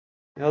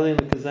holding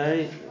the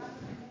Kuzari,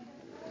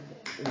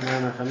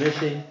 Imam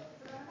Hamishi,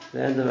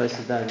 the end of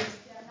Osidadis.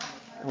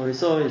 And what we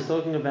saw he was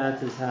talking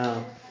about is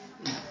how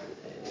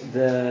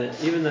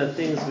even though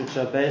things which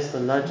are based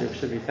on logic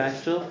should be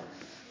factual,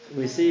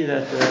 we see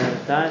that the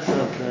diets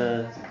of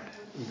the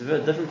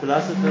different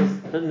philosophers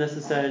didn't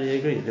necessarily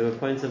agree. There were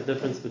points of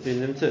difference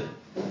between them too.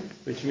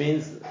 Which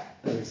means,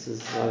 and this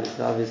is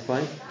the obvious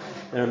point,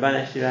 the Ramban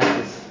actually writes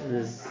this in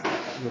his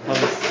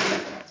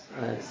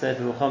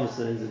Sefer Muhammad,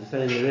 in the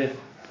defending the Rif,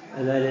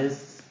 and that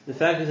is, the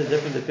fact that there are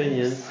different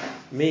opinions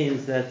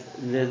means that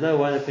there's no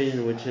one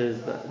opinion which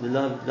is the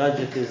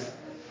logic is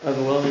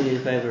overwhelmingly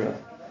in favour of.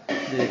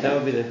 That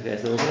would be the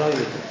case, and there's an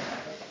argument.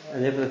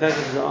 And therefore the fact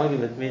that there's an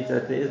argument means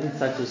that there isn't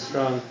such a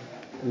strong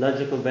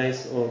logical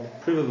base or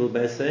provable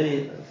base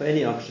for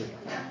any option,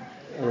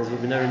 as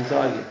we've been known to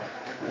argue.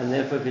 And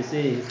therefore if you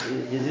see,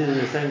 he's using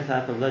the same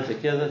type of logic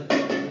here,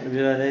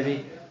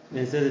 Levi, and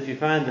he says if you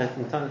find that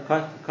in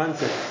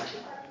concepts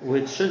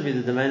which should be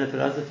the domain of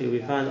philosophy, we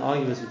find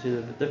arguments between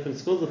the different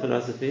schools of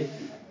philosophy,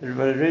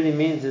 what it really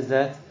means is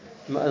that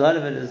a lot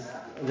of it is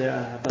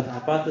their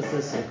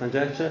hypothesis or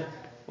conjecture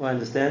or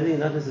understanding,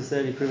 not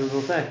necessarily provable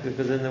fact,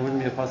 because then there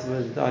wouldn't be a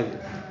possibility to argue.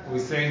 Are we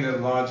saying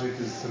that logic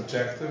is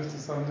subjective to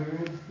some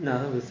degree?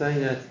 No, we're saying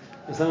that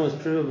if someone was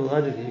provable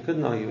logically, you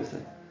couldn't argue with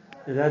it.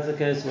 If that's the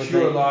case,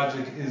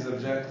 logic is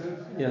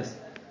objective? Yes.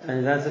 And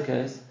if that's the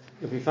case,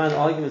 if we find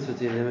arguments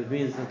between them, it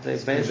means that they're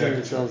based on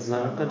themselves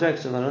not on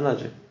conjecture, not on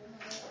logic.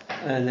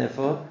 And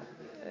therefore,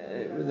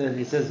 then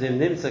he says,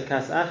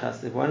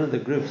 if one of the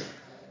groups,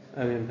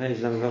 in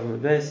page number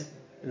base,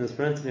 in this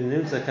parenthesis,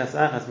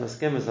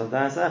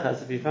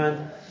 if you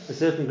find a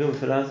certain group of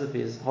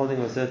philosophies holding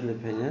a certain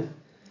opinion,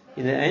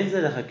 it's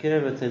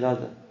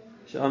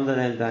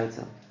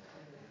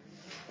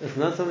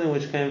not something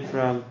which came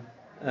from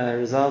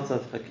results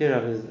of Hakira,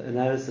 of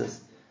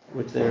analysis,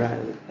 which they write,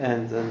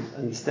 and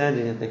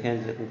understanding that they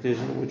came to a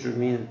conclusion, which would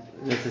mean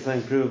that it's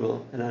something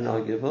provable and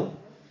unarguable.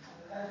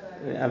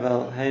 It's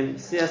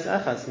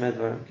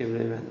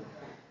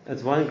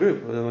one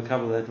group of them are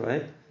covered that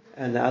way,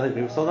 and the other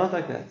groups are not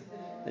like that.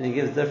 And he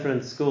gives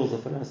different schools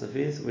of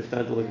philosophies which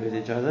don't all agree with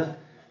each other.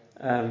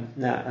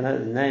 Now, I know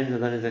the names, I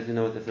don't exactly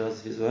know what the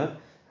philosophies were.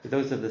 He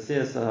talks of the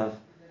seers of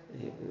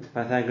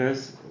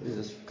Pythagoras, who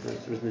was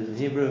written in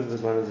Hebrew,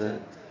 was one of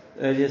the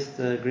earliest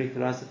Greek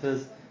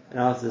philosophers. And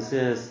after the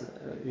seers,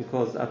 he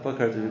calls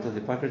Hippocrates, we call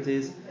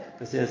Hippocrates.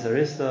 The seers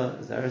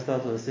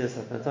Aristotle, the seers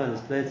of Plato,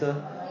 is Plato,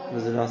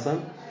 was the last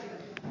one.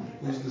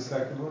 Who's the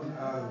second one?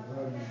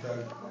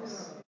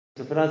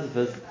 The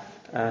philosophers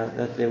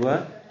that there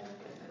were,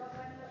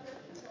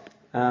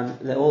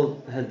 they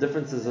all had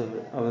differences of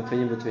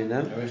opinion between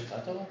them.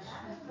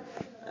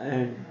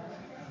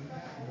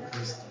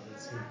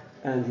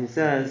 And he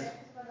says,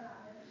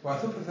 well, I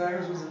thought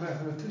Pythagoras was a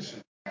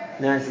mathematician.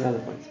 Now it's another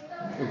point.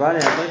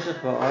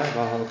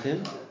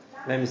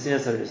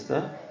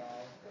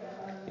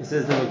 He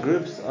says there were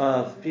groups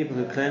of people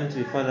who claimed to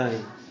be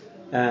following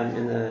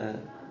in the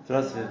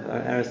philosophy of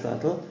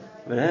Aristotle,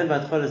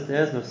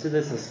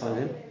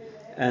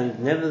 and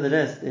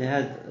nevertheless they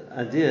had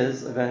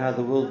ideas about how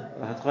the world,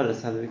 how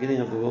the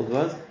beginning of the world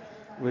was,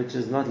 which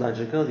is not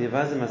logical. So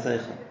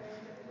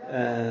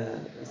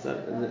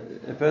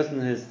a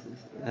person who has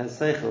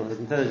seichel, has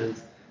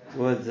intelligence,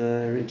 would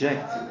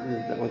reject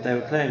what they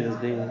were claimed as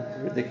being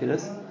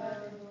ridiculous.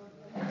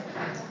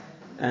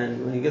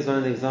 And when he gives one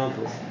of the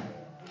examples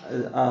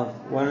of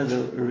one of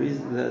the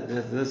reasons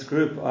that this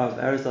group of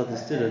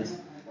Aristotle's students,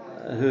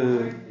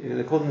 who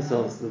they call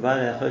themselves the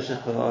Balei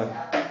HaChoshech V'Or,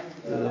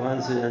 the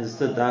ones who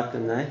understood dark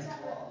and night,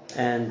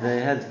 and they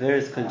had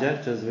various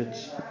conjectures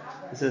which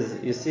he says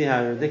you see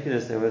how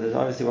ridiculous they were. That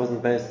obviously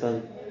wasn't based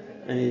on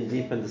any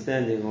deep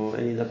understanding or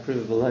any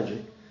provable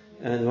logic.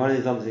 And one of the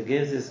examples he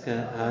gives is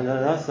the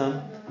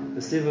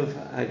Sivuv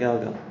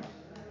HaGalgal,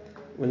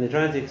 when they're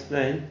trying to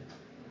explain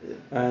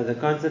the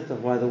concept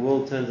of why the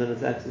world turns on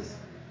its axis.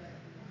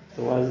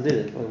 So why does it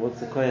do that? What's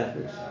the koyach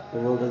which the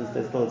world doesn't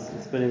stay still, it's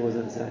spinning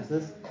within its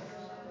axis?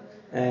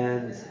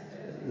 And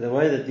the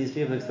way that these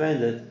people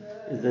explained it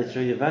is that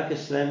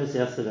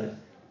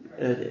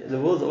the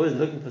world's always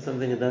looking for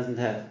something it doesn't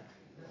have,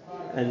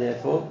 and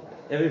therefore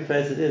every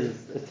place it is,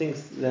 it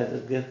thinks that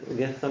it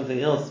gets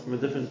something else from a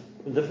different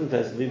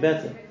place will be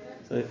better.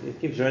 So it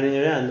keeps running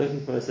around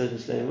looking for a certain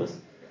shleimus.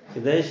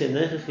 So there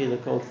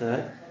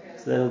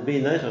will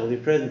be neichach, will be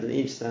present in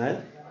each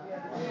side,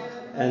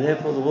 and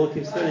therefore the world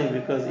keeps spinning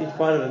because each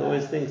part of it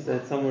always thinks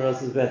that somewhere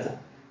else is better.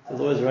 So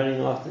it's always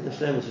running after the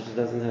shleimus which it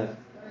doesn't have.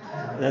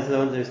 And that's what I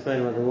want to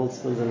explain why the world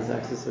spins on its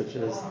axis, which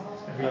is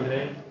every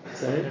day.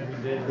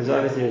 It's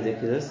obviously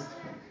ridiculous.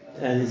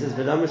 And he says,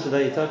 it's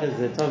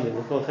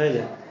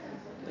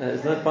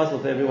not possible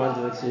for everyone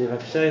to actually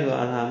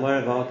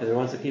they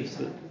want to keep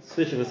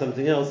switching with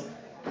something else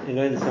and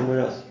going to somewhere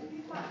else.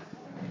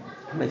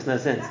 It makes no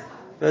sense.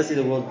 Firstly,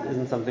 the world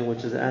isn't something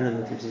which is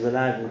animate, which is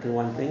alive and can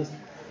want things,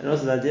 and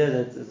also the idea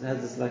that it has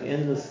this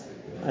endless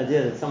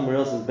idea that somewhere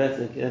else is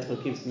better. That's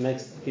what keeps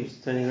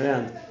turning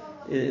around.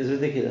 Is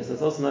ridiculous.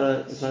 It's also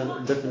not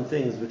different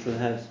things which will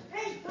have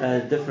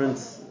different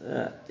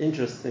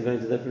interests in going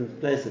to different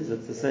places.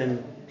 It's the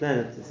same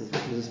planet. This is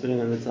what we're spinning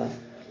on the top.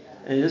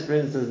 And he just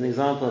brings as an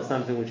example of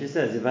something which he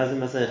says, Yivazim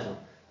Maseichel.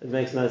 It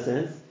makes no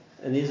sense.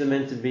 And these are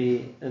meant to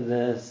be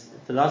the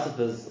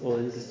philosophers, or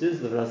the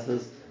students of the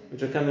philosophers,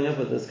 which are coming up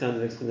with this kind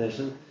of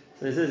explanation.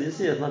 So he says, you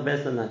see, it's not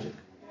based on logic.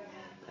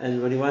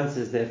 And what he wants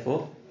is,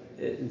 therefore,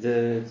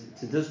 to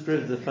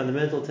disprove the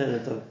fundamental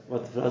tenet of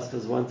what the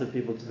philosophers wanted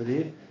people to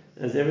believe,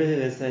 as everything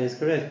they say is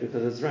correct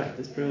because it's right,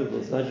 it's provable,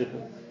 it's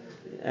logical.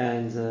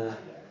 And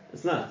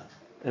it's not.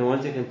 And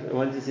once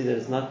you see that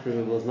it's not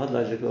provable, it's not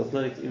logical, it's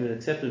not even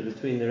accepted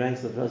between the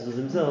ranks of the philosophers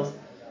themselves,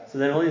 so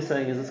then all he's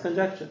saying is it's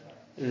conjecture.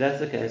 If that's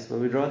the case, well,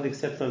 we'd rather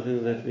accept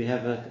something that we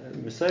have a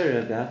Messiah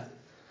about,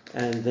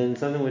 and then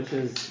something which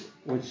is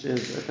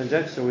a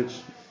conjecture,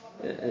 which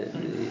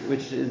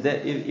is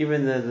that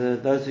even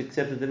those who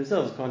accept it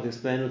themselves can't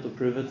explain it or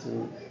prove it,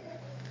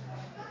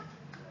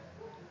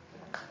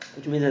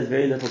 which means there's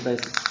very little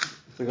basis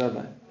to go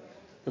by.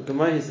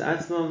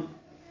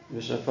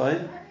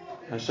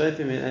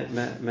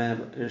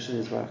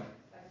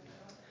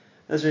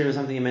 That's really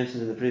something he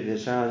mentioned in the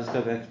previous show. I'll just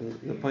go back to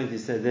the point he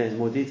said there in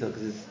more detail,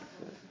 because it's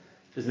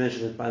just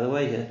mentioned it by the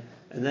way here,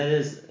 and that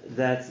is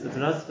that the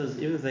philosophers,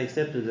 even if they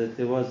accepted that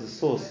there was a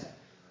source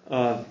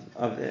of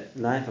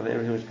life, of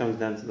everything which comes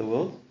down to the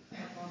world,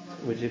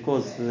 which he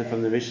calls from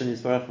the Rishon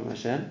Yisparach, from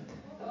Hashem,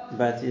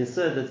 but he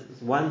said that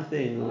one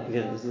thing,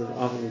 again, this is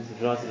often the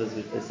philosophers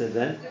which they said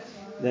then,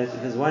 that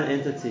if there's one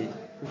entity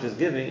which is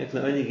giving, it can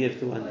only give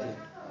to one thing.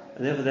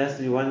 And therefore there has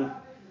to be one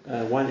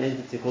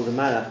entity called the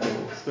malach,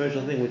 a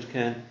spiritual thing which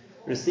can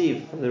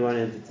receive from the one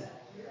entity.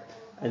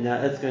 And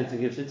now it's going to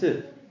give to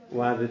two.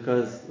 Why?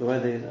 Because the way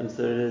they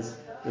understood it is,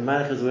 the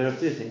malach is aware of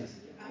two things.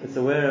 It's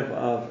aware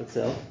of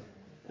itself,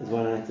 as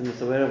one item.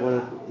 It's aware of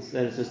what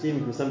it's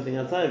receiving from something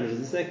outside, which is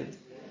the second.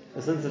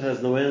 And since it has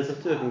an awareness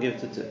of two, it can give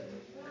to two.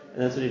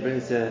 And that's what he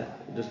brings here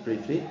just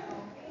briefly.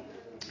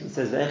 He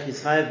says,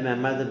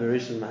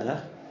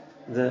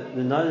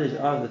 the knowledge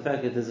of the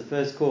fact that there's a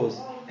first cause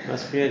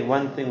must create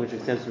one thing which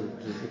accepts,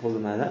 which is called the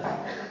malach.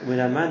 When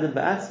now that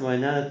the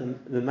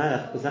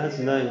malach, besides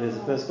knowing there's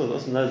a first cause,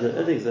 also knows that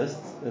it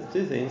exists, there's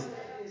two things,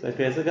 so it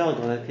creates a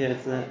galgal, it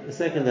creates a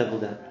second level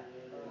down.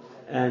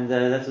 And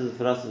that's what the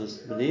philosophers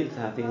believed,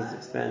 how things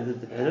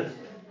expanded, developed.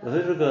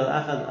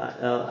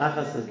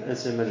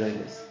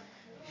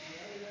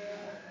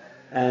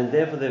 And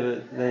therefore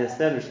they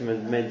established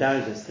and made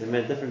darajas, they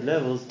made different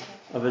levels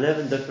of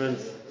 11 different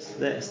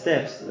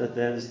steps that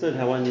they understood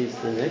how one needs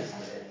to the next.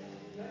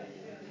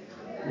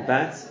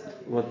 But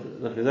what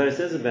the Kuzari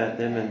says about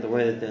them and the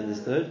way that they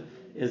understood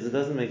is it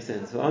doesn't make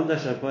sense.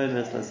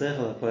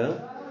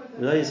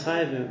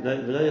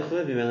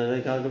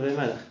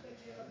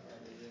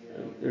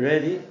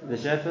 Really, the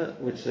Shefa,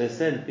 which they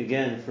said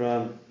began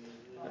from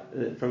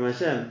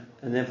Hashem,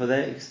 and therefore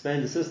they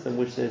explained the system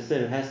which they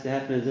said has to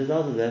happen as a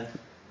result of that.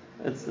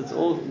 It's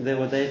all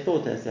what they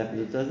thought has to happen.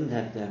 It doesn't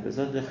have to happen. It's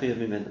not the chiyuv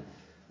mimenu.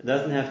 It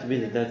doesn't have to be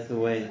that that's the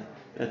way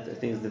that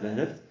things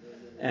developed.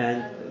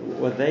 And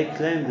what they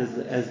claimed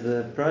as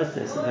the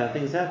process of how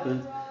things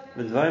happened,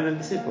 with Dvarim and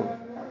B'sipur,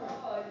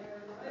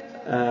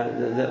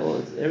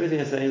 everything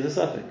is saying is a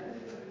suffix.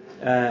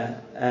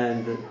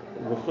 And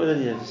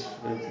just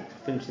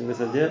finishing this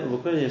idea,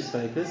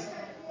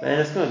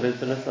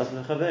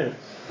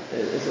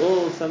 it's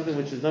all something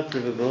which is not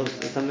provable.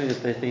 It's something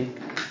that they think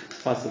is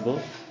possible,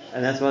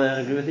 and that's why they don't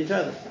agree with each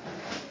other.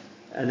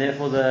 And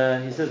therefore,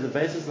 he says the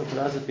basis of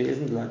philosophy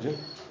isn't logic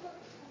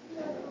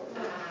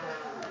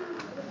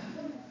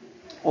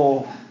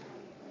or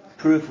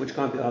proof which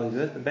can't be argued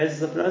with. The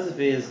basis of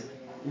philosophy is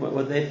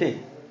what they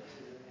think,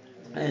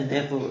 and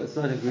therefore it's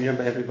not agreed on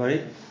by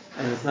everybody,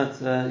 and it's not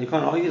you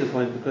can't argue the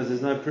point because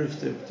there's no proof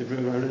to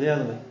prove one or the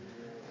other way.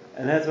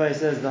 And that's why he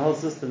says the whole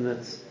system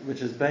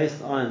which is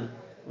based on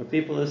what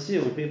people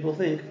assume, what people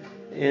think,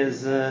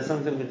 is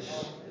something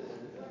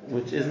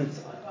which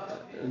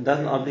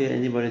doesn't obligate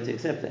anybody to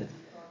accept that.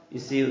 You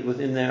see,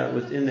 within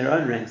their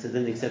own ranks, they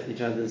didn't accept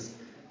each other's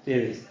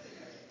theories.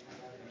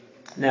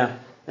 Now,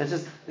 let's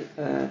just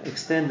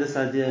extend this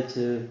idea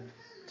to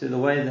the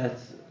way that,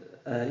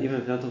 even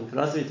if you're not talking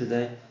philosophy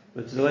today,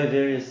 but to the way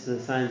various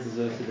sciences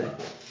work today.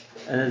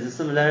 And there's a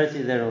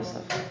similarity there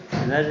also.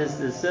 And that is,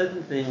 there's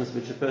certain things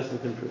which a person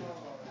can prove.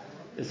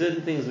 There's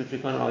certain things which we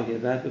can't argue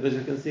about because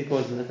we can see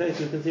cause and effect,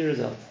 we can see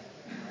results.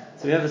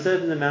 So we have a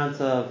certain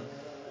amount of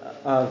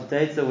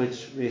data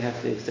which we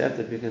have to accept,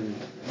 that we can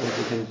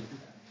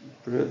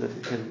prove, that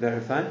we can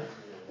verify.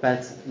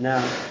 But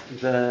now,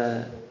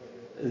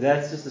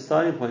 that's just a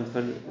starting point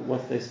for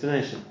what's the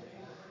explanation.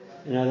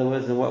 In other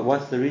words,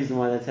 what's the reason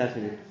why that's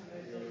happening?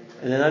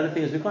 And there are other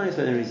things we can't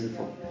explain the reason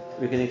for.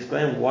 We can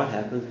explain what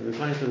happens, but we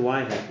can't explain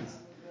why it happens.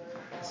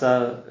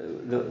 So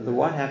the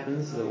what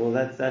happens, well,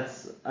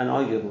 that's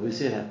unarguable. We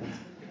see it happens.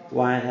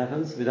 Why it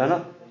happens, we don't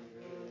know.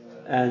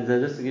 And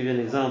just to give you an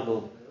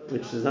example,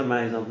 which is not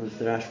my example, it's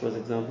the Rashba's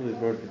example. We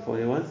brought it before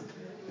here once.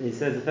 And he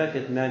says the fact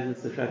that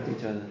magnets attract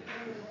each other.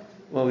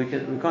 Well, we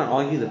can't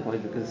argue the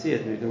point. We can see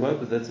it and we can work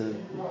with it, and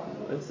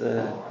it's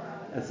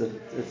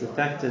a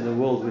fact in the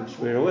world which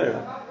we're aware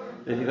of.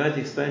 If you're going to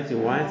explain to you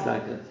why it's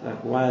like that,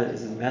 like why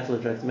is metal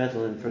attracts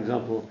metal, and for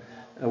example,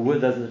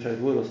 wood doesn't attract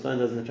wood or stone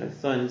doesn't attract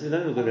stone, you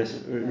don't have a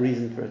good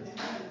reason for it.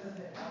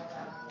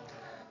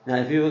 Now,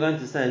 if you were going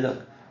to say,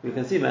 look, we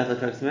can see metal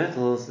attracts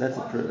metal, so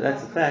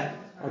that's a fact,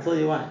 I'll tell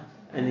you why,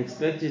 and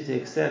expect you to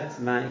accept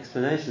my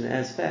explanation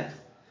as fact.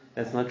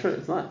 That's not true.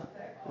 It's not.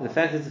 The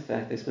fact is a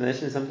fact. The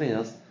explanation is something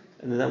else,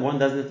 and that one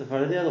doesn't have to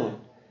follow the other one.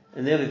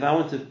 And therefore, if I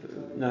want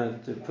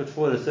to put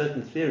forward a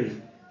certain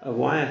theory of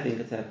why I think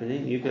it's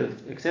happening, you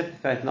could accept the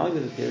fact and argue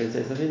the theory and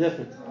say something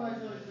different.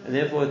 And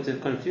therefore, to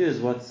confuse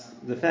what's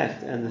the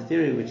fact and the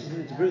theory which is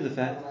used to prove the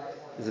fact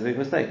is a big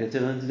mistake. They have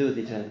nothing to do with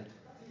each other.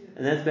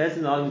 And that's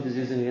basically the argument is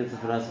using against the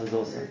philosophers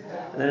also.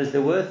 And that is,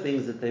 there were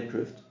things that they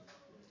proved,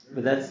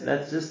 but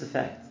that's just a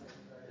fact.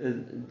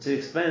 To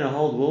explain a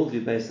whole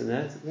worldview based on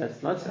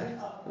that's not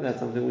fact. That's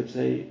something which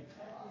they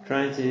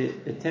trying to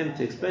attempt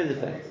to explain the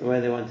fact the way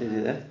they want to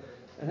do that,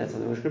 and that's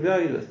something which could be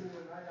argued with.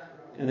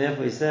 And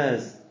therefore, he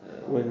says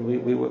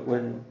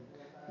when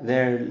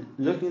they're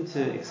looking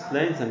to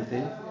explain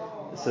something,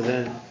 so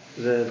then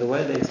the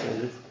way they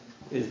explain it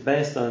is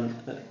based on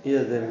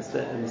either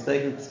a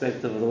mistaken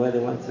perspective of the way they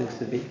want things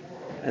to be,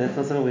 and it's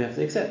not something we have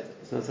to accept.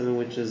 It's not something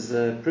which is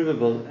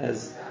provable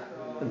as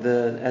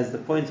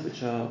the points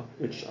which are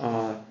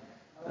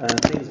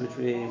things which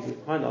we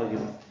can't argue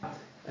with.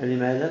 And he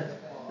made that.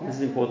 This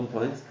is an important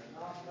point.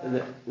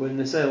 That when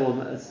they say, well,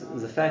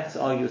 the facts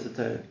argue with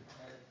the Torah,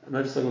 I'm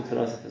not just talking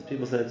philosophers.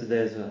 People say it today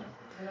as well.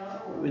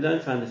 We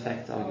don't find the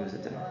facts argue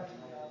with the Torah.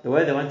 The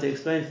way they want to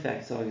explain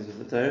facts argues with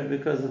the Torah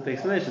because of the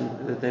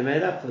explanation that they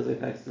made up for the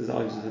facts is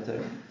argues with the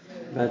Torah.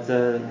 But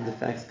the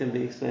facts can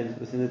be explained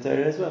within the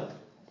Torah as well.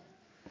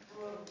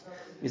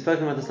 We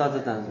spoke about the start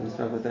of times. We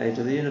spoke about the age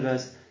of the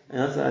universe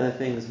and also other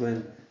things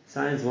when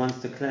science wants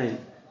to claim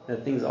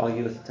that things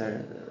argue with the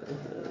Torah.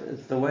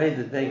 It's the way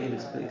that they can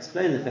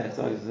explain the facts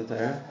argues with the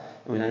Torah,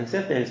 and we don't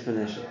accept their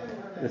explanation.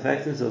 The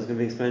facts themselves can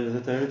be explained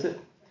with the Torah too.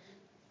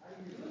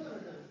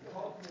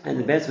 And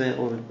the best way to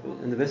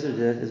do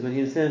that is when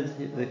he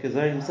said, the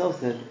Kuzari himself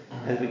said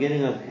at the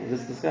beginning of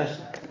this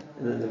discussion,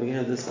 at the beginning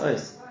of this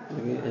oath,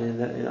 and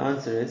the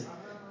answer is,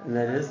 and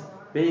that is,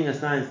 being a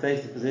science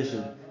takes the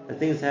position that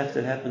things have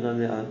to happen on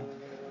their own,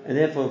 and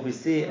therefore if we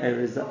see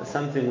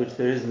something which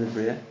there is in the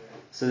Bria,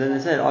 so then they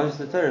say it argues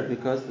the Torah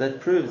because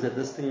that proves that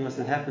this thing must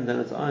have happened on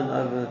its own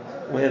over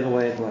whatever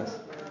way it was.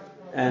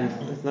 And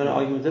it's not an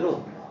argument at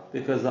all,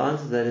 because the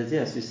answer to that is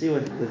yes, you see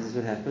this is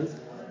what happens,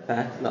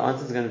 but the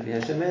answer is going to be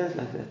Hashem made it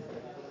like that.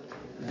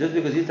 Just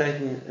because you're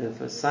taking,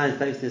 for science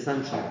takes the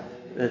assumption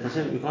that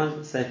Hashem, you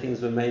can't say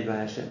things were made by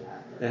Hashem.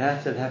 They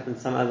have to have happened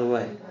some other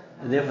way.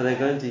 And therefore they're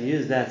going to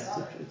use that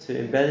to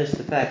embellish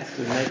the facts,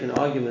 to make an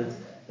argument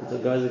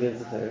that goes against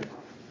the Torah.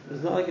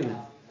 There's no argument.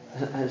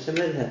 Hashem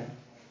made it happen.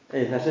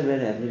 And if Hashem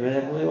made it happen, He made it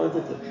happen when He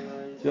wanted to.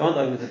 So we aren't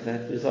arguing with the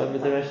fact, we just argue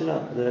with the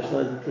rationale. And the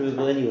rationale isn't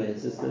provable anyway,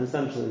 it's just an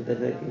assumption that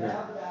they're making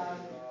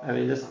up. I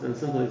mean, just a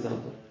simple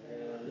example.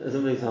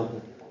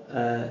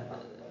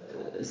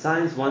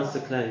 Science wants to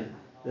claim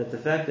that the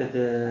fact that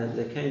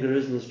the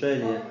kangaroos in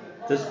Australia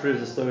disproves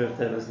the story of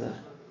Teva's Nach.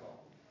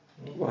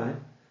 Why?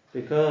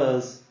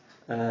 Because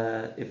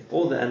if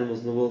all the animals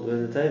in the world were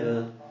in the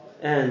Teva,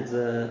 and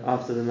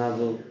after the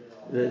Mabul,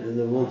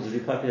 the world was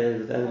repopulated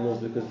with animals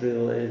because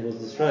all the animals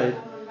were destroyed,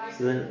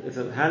 so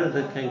then how did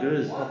the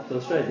kangaroos pop to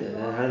Australia?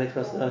 How did they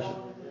cross the ocean?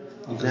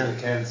 Because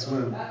they can't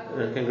swim.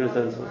 Kangaroos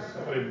don't swim.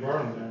 They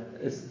burn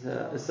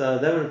there. So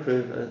they would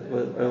prove,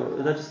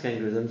 not just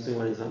kangaroos, I'm just giving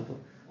one example.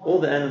 All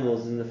the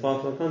animals in the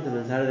far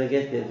continents, how did they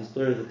get there? The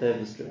story of the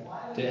Teva is true.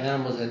 The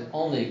animals that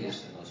only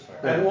exist in those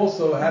far. And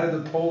also, how did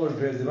the polar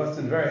bears? It must have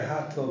been very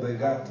hot till they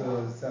got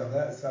to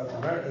South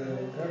America.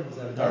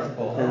 North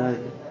Pole.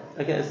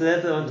 Okay, so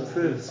that's what I want to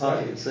prove.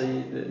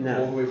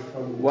 Now,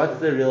 what's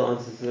the real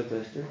answer to the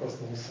question?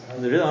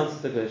 The real answer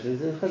to the question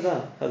is in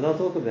Chazal. Chazal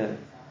talk about it.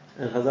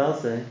 And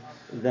Chazal say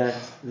that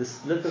the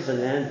split of the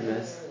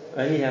landmass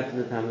only happened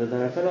at the time of the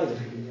Darafalaga.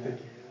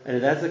 And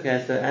if that's the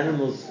case, the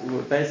animals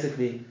were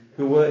basically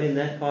who were in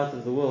that part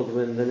of the world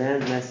when the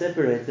land mass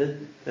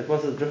separated, the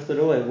process drifted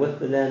away with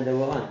the land they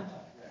were on.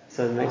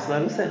 So it makes a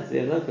lot of sense. We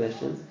have no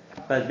questions.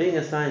 But being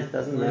a science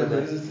doesn't know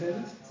that.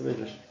 It's a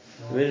midrash.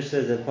 The midrash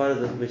says that part of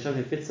the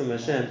Misham Fitzum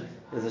Hashem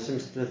is Hashem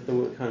split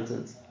the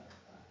continents.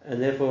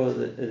 And therefore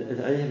it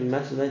only happened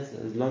much later,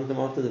 it was long time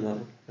after the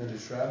Bible. And the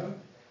Shrabba?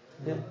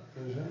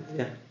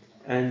 Yeah.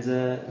 And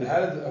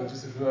how did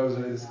just if I was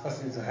already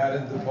discussing, so how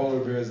did the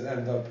polar bears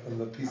end up on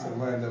the piece of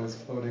land that was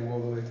floating all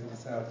the way to the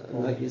south?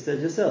 Like you said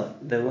yourself,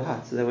 they were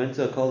hot, so they went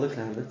to a colder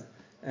climate,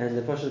 and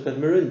the Pashas got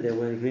marooned. They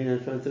went green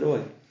and floated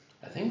away.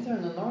 I think they're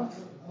in the North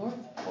Pole.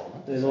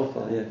 The North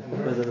Pole, yeah.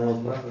 The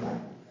North Pole.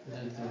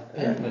 The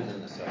penguins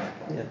in the South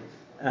Pole. Yeah.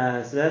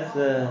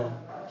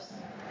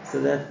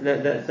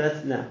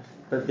 That's now.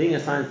 But being a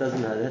science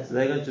doesn't know that, so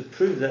they're going to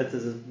prove that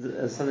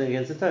as something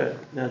against the Torah.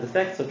 Now the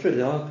facts are true.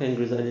 There are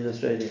kangaroos only in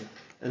Australia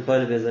and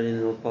polar bears only in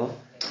the North Pole.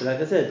 But like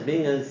I said,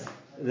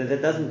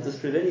 that doesn't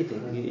disprove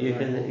anything.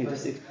 You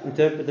just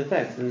interpret the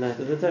facts in light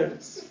of the Torah.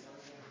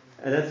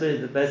 And that's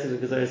what basically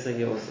Kuzari is saying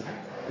here also.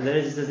 And that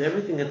is, he says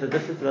everything that the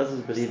different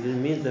philosophers believed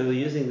in means they were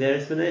using their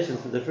explanations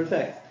for different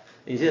facts.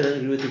 And you see, they don't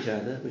agree with each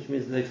other, which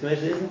means the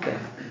explanation isn't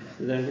fact.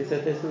 They don't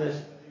accept the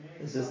explanation.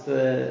 It's just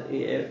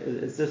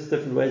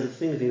different ways of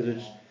seeing things,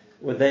 which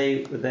what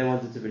they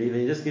wanted to believe.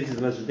 And he just gives you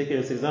the most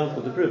ridiculous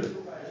example to prove it.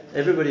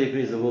 Everybody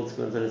agrees the world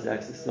spins on its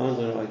axis. No one's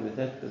going to argue with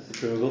that because it's a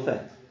provable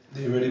fact.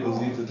 Do you already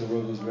believe that the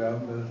world was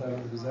round by the time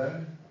of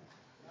Kuzari?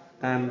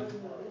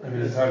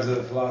 In times of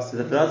the philosophers?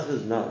 The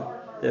philosophers, no.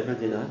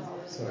 Definitely not.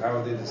 So how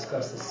would they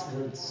discuss this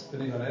word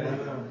spinning on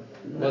anything?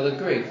 Well, the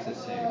Greeks, it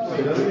seems.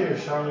 So doesn't the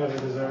irrational of the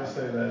Kuzari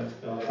say that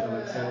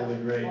Alexander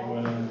the Great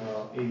went on an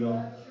eagle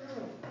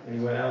and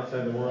he went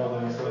outside the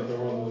world and he saw that the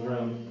world was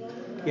round?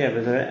 Yeah,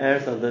 but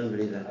Aristotle doesn't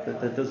believe that.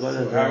 That was one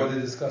so of how would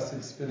they discuss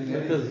it spinning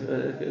because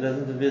anything? it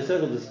doesn't be a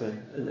circle this way.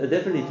 It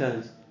definitely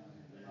turns.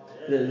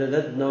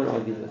 That no one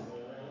argues with.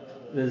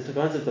 There's the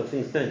concept of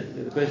things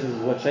turning. The question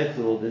is what shape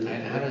the world is.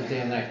 And how does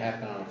day and night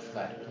happen on a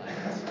flat planet?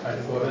 I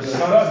thought The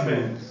sun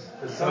spins.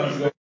 The sun's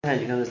going.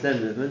 You can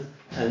understand movement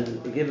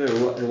and give it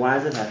why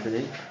is it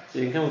happening. So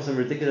you can come up with some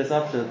ridiculous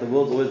option that the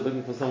world's always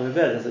looking for somewhere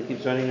better, so it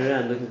keeps running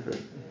around looking for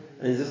it.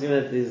 And he's just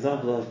giving the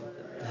example of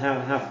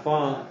how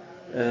far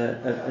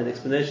an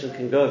explanation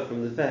can go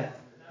from the fact,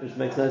 which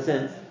makes no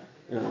sense.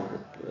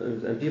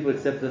 And people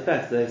accept the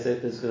facts, they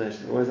accept the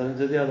explanation. Always on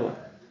to the other one.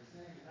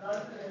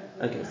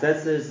 Okay, so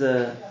that says,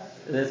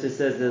 that's what it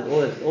says that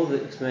all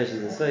the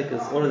explanations are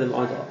fakers, all of them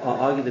are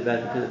argued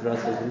about between the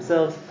philosophers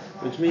themselves,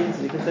 which means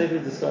we can safely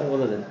discard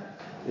all of them.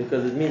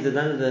 Because it means that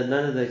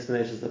none of the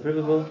explanations are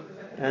provable,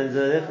 and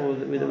therefore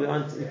we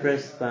aren't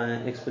impressed by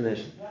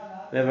explanation.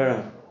 We have our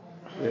own.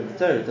 We have the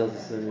Torah tells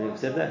us, and we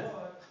accept that.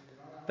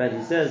 But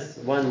he says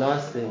one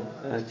last thing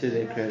to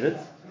their credit,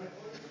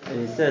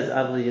 and he says,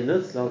 "Avli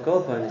Yinutz Lal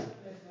Kol Panim,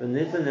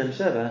 V'Nitan Em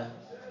Shevach."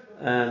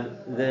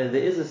 There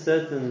is a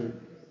certain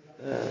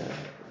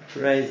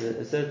phrase,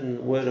 a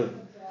certain word of,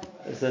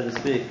 so to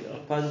speak,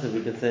 positive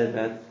we can say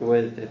about the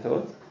way that they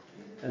thought,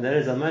 and that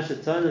is Amasha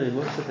Tanu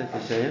Imuksat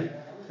Kishem.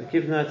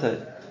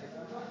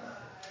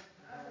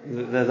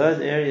 Those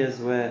areas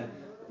where,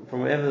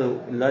 from whatever the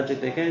logic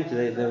they came to,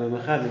 they were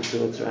mechavim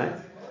towards right,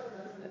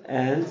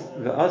 and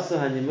also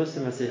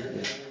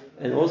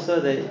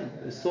they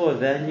saw a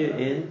value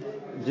in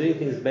doing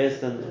things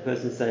based on a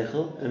person's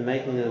seichel and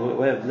making a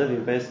way of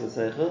living based on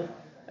seichel,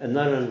 and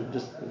not on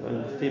just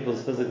on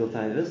people's physical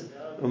taivas.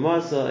 In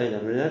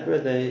that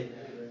way,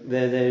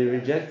 they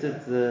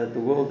rejected the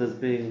world as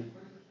being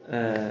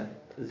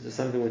just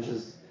something which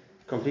is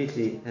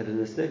completely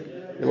hedonistic.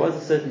 There was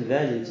a certain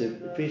value to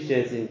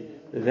appreciating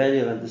the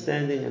value of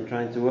understanding and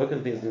trying to work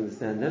on things and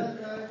understand them.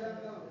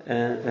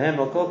 And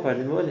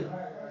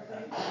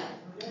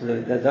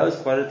those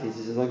qualities,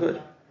 he says, are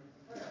good.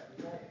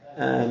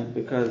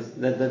 Because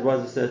that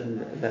was a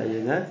certain value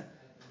in that.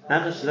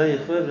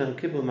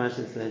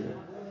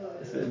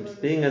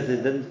 Being as they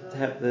didn't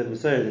have the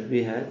Messiah that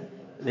we had,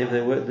 and if they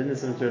didn't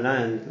have to rely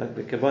on like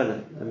the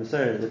Kabbalah, the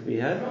Messiah that we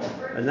have,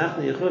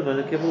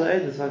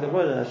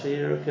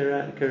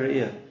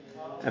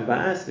 and by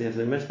us we have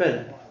something much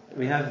better.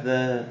 We have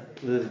the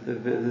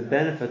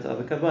benefit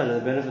of a Kabbalah,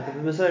 the benefit of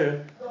the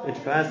Messiah, which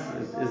for us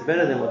is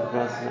better than what the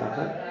philosophers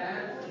offer.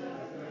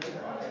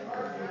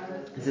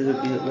 He says we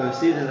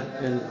received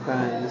it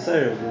by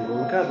Messiah,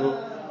 the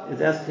Kabbalah,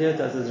 it's as clear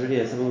to us as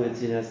really something we've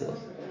seen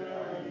ourselves.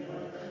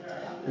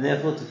 And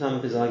therefore, to sum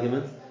up his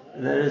argument,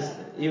 and that is,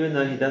 even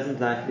though he doesn't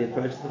like the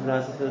approach of the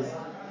philosophers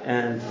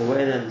and the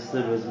way they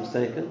understood was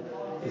mistaken,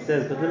 he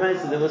says, but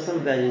there was some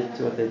value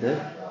to what they did,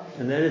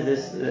 and that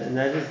is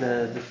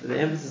the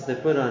emphasis they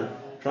put on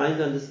trying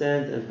to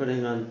understand and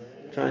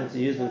trying to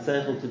use one's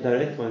seichel to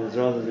direct one,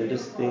 rather than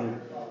just being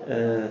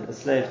a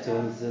slave to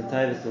one's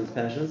taivas, to one's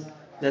passions.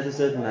 There's a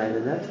certain value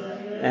in that,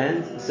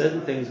 and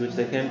certain things which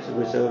they came to,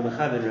 which they were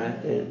mechavin, right?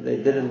 They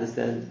did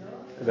understand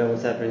about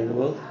what's happening in the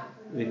world.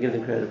 We give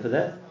them credit for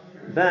that.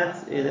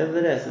 But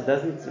nevertheless, it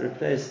doesn't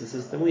replace the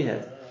system we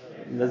had.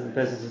 It doesn't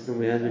replace the system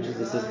we had, which is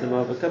the system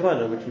of a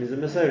Kabbalah, which means a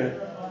Messiah,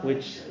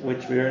 which we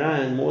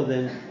rely on more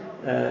than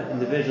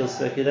individual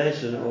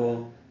speculation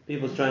or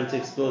people trying to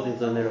explore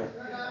things on their own.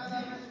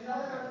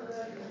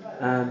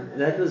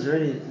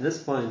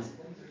 This point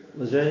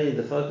was really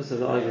the focus of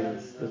the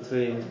arguments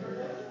between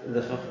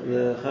the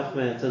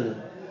Chachmei Atuna,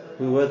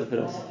 who were the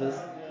philosophers,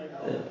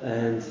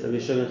 and Rabbi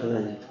Shimon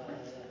Chalani.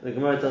 The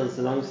Gemara tells us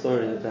a long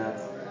story about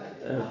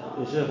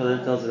Yeshua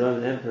Chalani tells the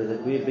Roman emperor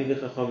that we are bigger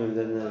chachomim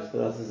than the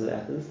philosophers of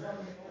Athens,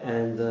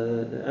 and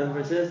the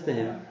emperor says to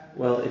him,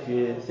 well, if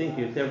you think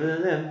you're cleverer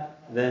than them,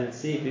 then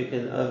see if you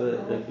can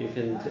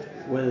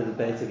win a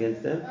debate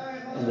against them,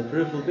 and the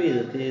proof will be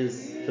that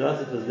these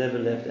philosophers never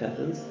left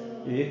Athens.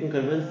 If you can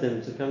convince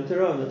them to come to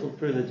Rome, it will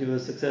prove that you were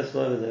successful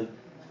over them,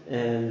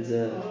 and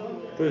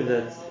prove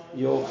that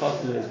your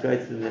chachma is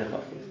greater than their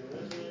chachma.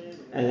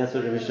 And that's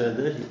what Rabbi Shimon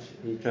did.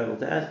 He travelled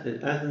to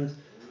Athens.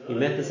 He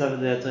met the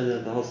Sabbath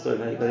Atuna. The whole story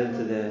of how he got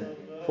into their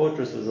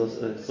fortress was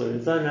also a story in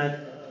its own right.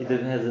 He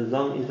has a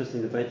long,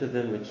 interesting debate with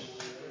them, which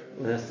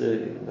one has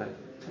to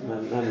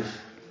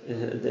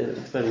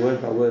explain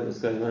word by word what's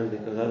going on,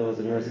 because otherwise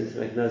the Gemara seems to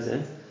make no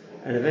sense.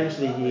 and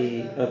eventually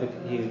he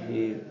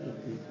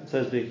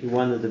so to speak, he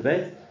won the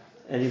debate,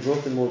 and he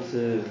brought them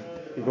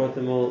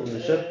all in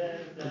the ship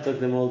and took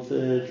them all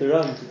to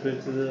Rome to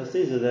prove to the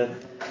Caesar that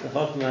the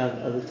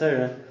Chachma of the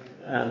Torah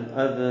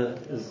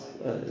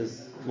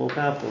is more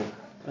powerful,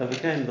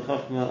 overcame the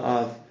Chachma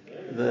of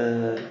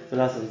the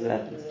philosophers of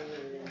Athens.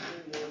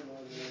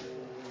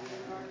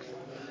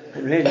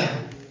 And really,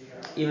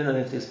 even though we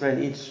have to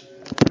explain each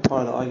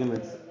part of the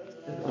argument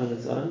on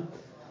its own,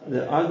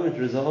 the argument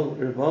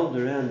revolved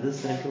around this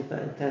central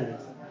tenet.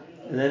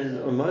 And that is,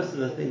 or most of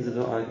the things that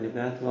we're arguing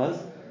about was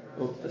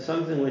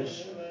something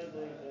which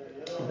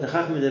the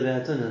Chachma de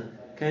Be'atuna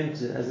came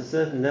to as a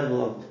certain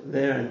level of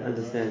their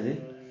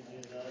understanding,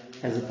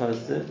 as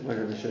opposed to what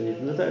Rabbi Shua knew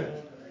from the Torah.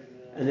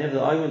 And therefore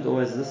the argument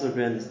always is, this is what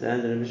we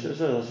understand, and Rabbi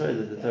Shua will show you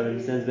that the Torah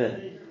understands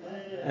better.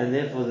 And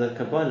therefore the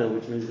Kabbalah,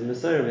 which means the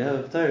Messiah we have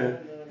of Torah,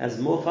 has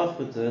more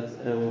chachma to it,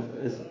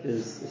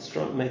 is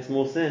strong, makes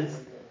more sense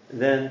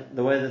than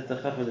the way that the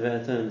Chachma de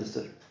Be'atuna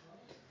understood,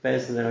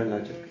 based on their own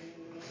logic.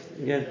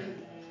 Again,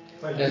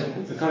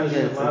 it's not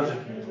human logic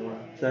anymore.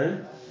 Sorry?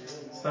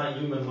 It's not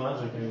human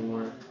logic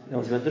anymore. I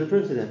was going to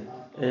prove to them.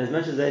 And as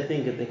much as they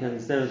think that they can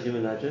understand with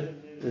human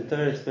logic, the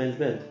Torah explains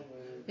better.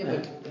 Yeah,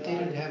 but they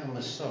didn't have a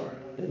Masorah.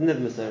 They didn't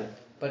have Messiah.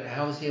 But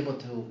how was he able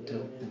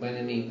to win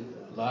any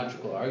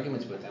logical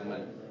arguments with them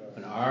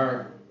when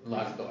our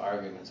logical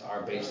arguments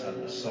are based on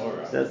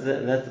Masorah? So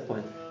that's the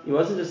point. He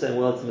wasn't just saying,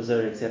 well, it's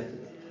Messiah accepted.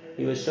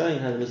 He was showing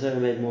how the Messiah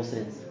made more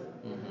sense.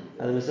 Mm-hmm.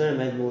 How the Messiah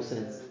made more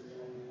sense.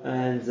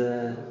 And,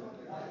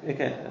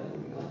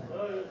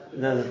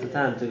 now that's the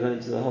time to go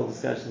into the whole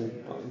discussion,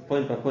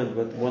 point by point,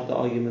 what the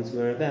arguments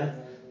were about.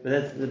 But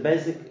that's the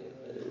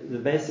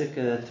basic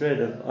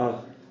thread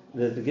of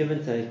the give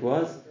and take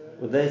was,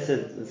 what they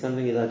said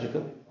something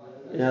illogical.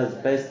 It's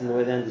based on the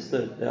way they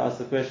understood. They asked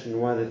the question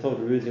why they thought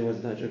Rudy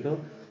was logical,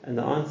 and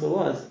the answer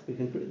was, we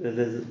can prove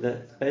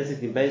that's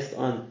basically based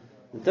on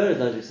the Torah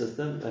logic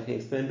system. I can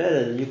explain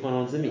better than you can't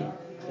answer me.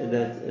 And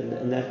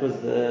that was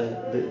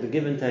the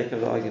give and take of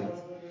the argument.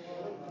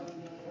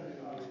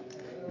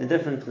 The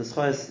different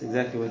nuschos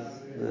exactly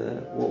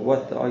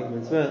what the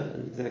arguments were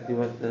and exactly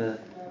what the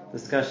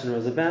discussion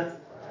was about,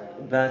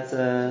 but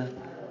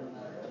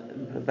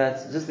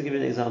just to give you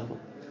an example,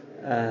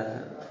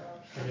 I'm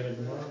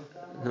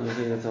not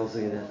going to also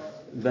get that.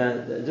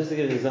 But just to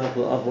give you an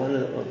example of one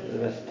of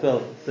the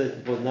 12, 30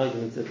 important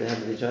arguments that they have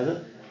with each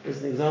other, this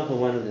is an example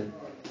of one of them.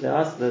 They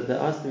asked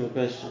him a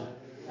question,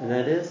 and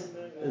that is,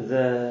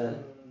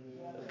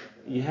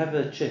 you have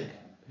a chick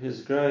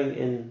who's growing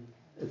in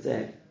its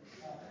egg.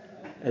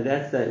 At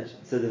that stage,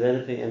 it's a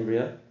developing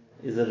embryo.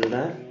 Is it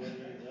alive?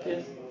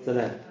 Yes, it's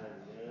alive.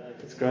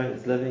 It's growing,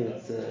 it's living,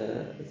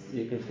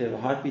 you can feel a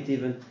heartbeat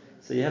even.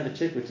 So you have a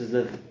chick which is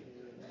living.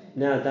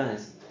 Now it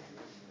dies.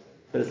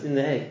 But it's in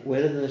the egg.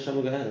 Where did the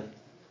neshama go out of?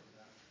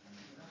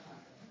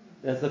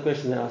 That's the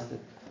question they asked him.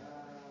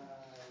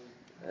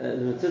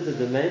 Where does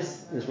the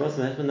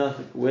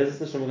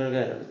neshama going to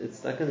go out of? It's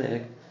stuck in the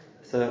egg.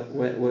 So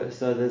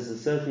there's a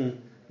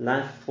certain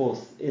life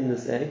force in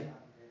this egg.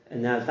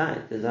 And now it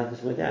died. There's life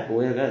just went out. But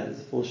where did it go? There's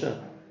a full shell.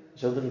 The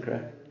shell didn't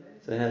crack.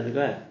 So how did it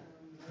go out?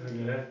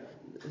 Yeah.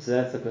 So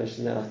that's the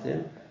question they asked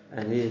him.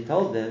 And he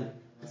told them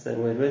the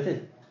same way it went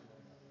in.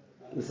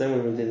 The same way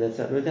it went in, that's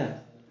how it went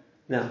out.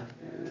 Now,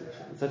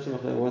 such a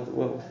what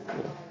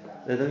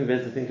they don't even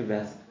better to think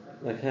about.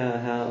 Like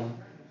how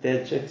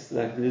dead chicks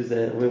lose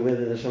where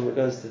the neshama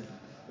goes to.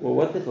 Well,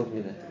 what they're talking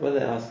about. What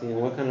they're asking,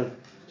 what kind of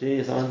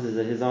genius answers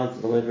are his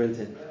answer, the way it went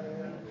in.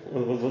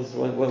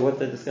 What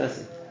they're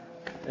discussing.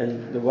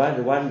 And why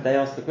didn't they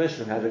ask the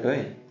question of how to go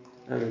in?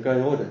 Go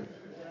in order.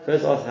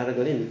 First ask how to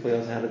go in before you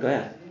ask how to go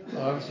out.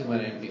 Well, obviously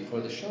went in before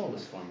the shell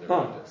was formed.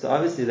 So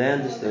obviously they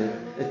understood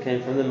it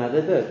came from the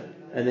mother bird.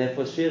 And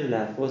therefore she had a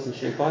life force, and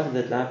she imparted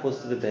that life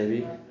force to the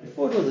baby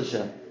before it was a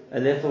shell.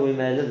 And therefore we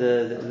made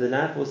the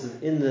life force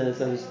is in the,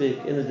 so to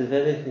speak, in the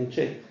developing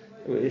chick.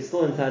 It's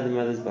still inside the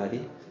mother's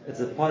body. It's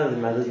a part of the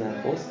mother's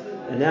life force.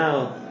 And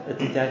now it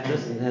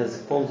detaches and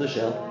forms a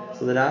shell.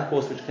 So the life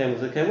force which came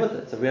with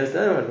it. So we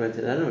understand what went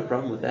in. I don't have a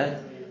problem with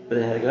that. But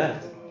it had to go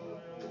out.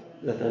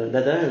 That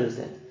don't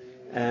understand.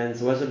 And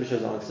so what's Rabbi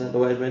Shua's answer? The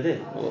way it went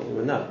in. Well,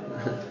 no.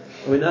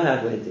 We know how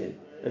it went in.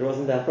 It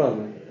wasn't that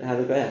problem. How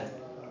to go out.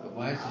 But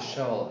why is the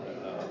shell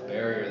a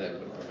barrier that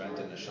would prevent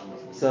the neshama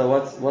from... So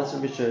what's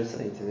Rabbi Shua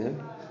saying to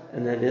them?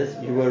 And that is,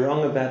 you were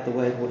wrong about the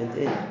way it went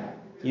in.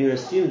 You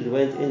assumed it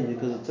went in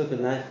because it took a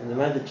knife from the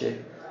mother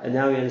chick, and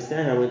now we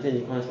understand how it went in,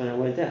 you can't explain how it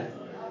went out.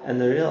 And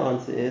the real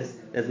answer is,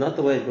 that's not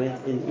the way it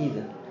went in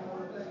either.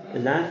 The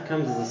knife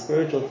comes as a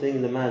spiritual thing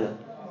in the mother,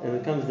 and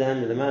it comes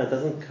down with the mother. It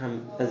doesn't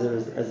come as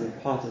a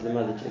part of the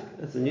mother chick.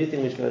 It's a new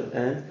thing which goes,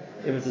 and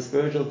if it's a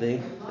spiritual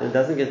thing, it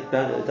doesn't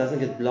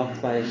get blocked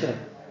by a shell.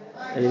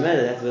 And in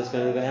matter that's what's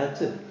going to go out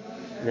too.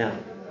 Now,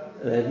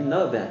 they didn't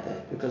know about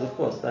that, because of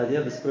course the idea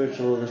of a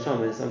spiritual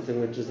neshama is something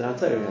which is our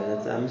Torah,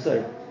 that's our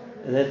Masorah.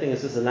 And they think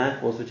it's just a life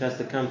force which has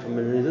to come from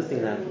an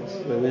existing life force,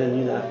 where the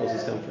new life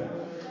forces come from.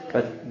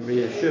 But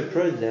Yeshua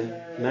proved them,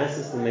 my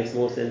system makes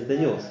more sense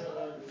than yours.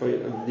 For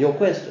your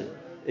question,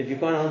 If you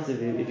can't answer,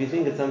 if you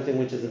think it's something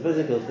which is a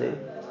physical thing,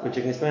 which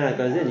you can explain how it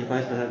goes in, you can't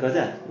explain how it goes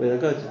out, where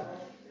it go to.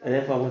 And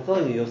therefore I'm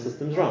telling you, your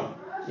system's wrong.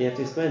 You have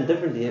to explain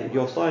differently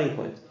your starting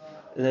point.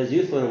 And as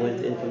you thought it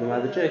went in from the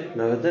mother chick,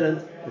 no it didn't.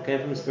 It came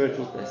from a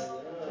spiritual place.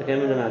 It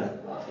came in the mother.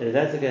 And if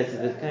that's the case,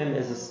 if it came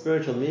as a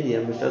spiritual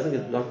medium which doesn't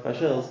get blocked by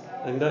shells,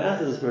 it can go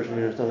out as a spiritual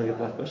medium which doesn't get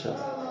blocked by shells.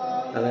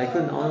 And they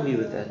couldn't argue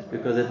with that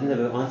because they didn't have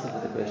an answer for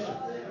the question.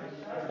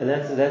 And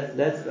that's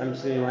I'm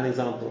just giving you one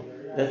example.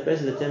 That's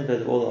basically the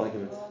template of all the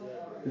arguments.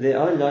 Their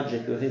own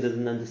logic, the things they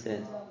didn't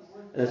understand.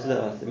 And that's what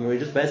they asked. And we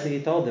just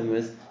basically told them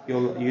was, you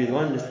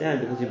don't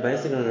understand because you're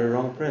basing it on a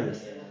wrong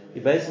premise.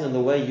 You're basing it on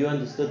the way you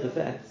understood the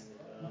facts,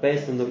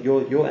 based on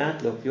your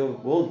outlook, your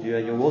worldview,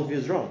 and your worldview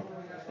is wrong.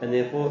 And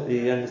therefore,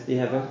 you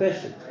have a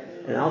question.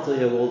 And I'll tell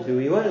you a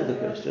worldview you wanted the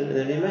question,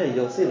 and then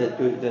you'll see that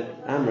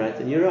I'm right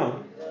and you're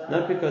wrong.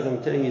 Not because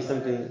I'm telling you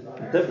something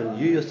different.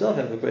 You yourself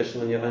have a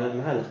question on your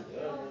own mahalach.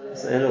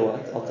 So, you know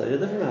what? I'll tell you a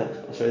different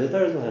mahalach. I'll show you the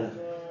Torah's mahalach.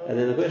 And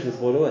then the questions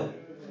fall away.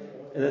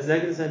 And that's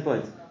exactly the same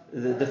point.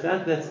 The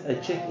fact that a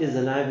chick is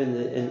alive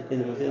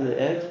within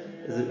the egg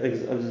is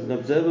an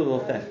observable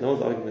fact. No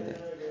one's arguing with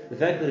that. The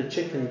fact that a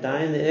chick can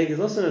die in the egg is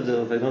also an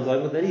observable fact. No one's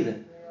arguing with that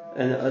either.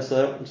 And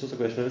so it's just a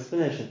question of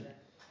explanation.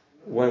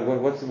 What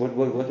was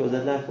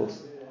that life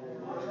force?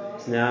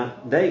 So now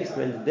they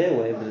explained it their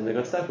way, but then they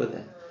got stuck with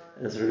that.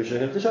 And that's what we're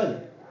showing them to show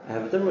them. I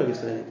have a different way of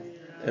explaining it.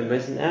 And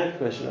based on our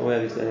question or way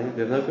of explaining it,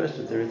 we have no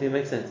questions. Everything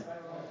makes sense.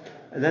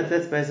 And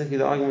that's basically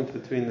the argument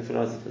between the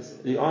philosophers.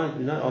 We're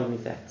not arguing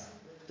facts.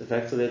 The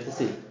facts are there to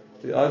see.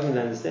 We're arguing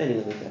the understanding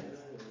of the facts.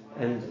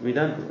 And they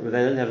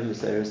don't have a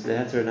Messiah, so they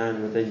had to rely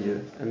on what they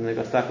knew, and they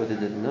got stuck with what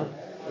they didn't know.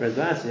 Whereas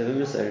by us, we have a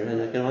Messiah, and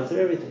they can answer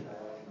everything.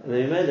 And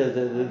they made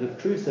the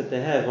proofs that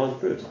they have aren't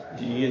proofs.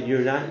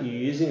 You're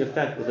using a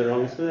fact with the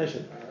wrong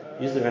explanation.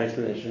 Use the right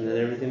explanation, and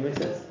everything makes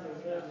sense.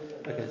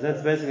 Okay, so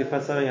that's basically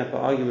summing up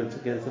our argument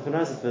against the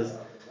philosophers,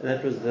 and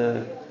that's where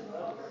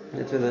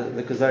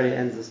the Kuzari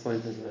ends this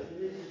point as well.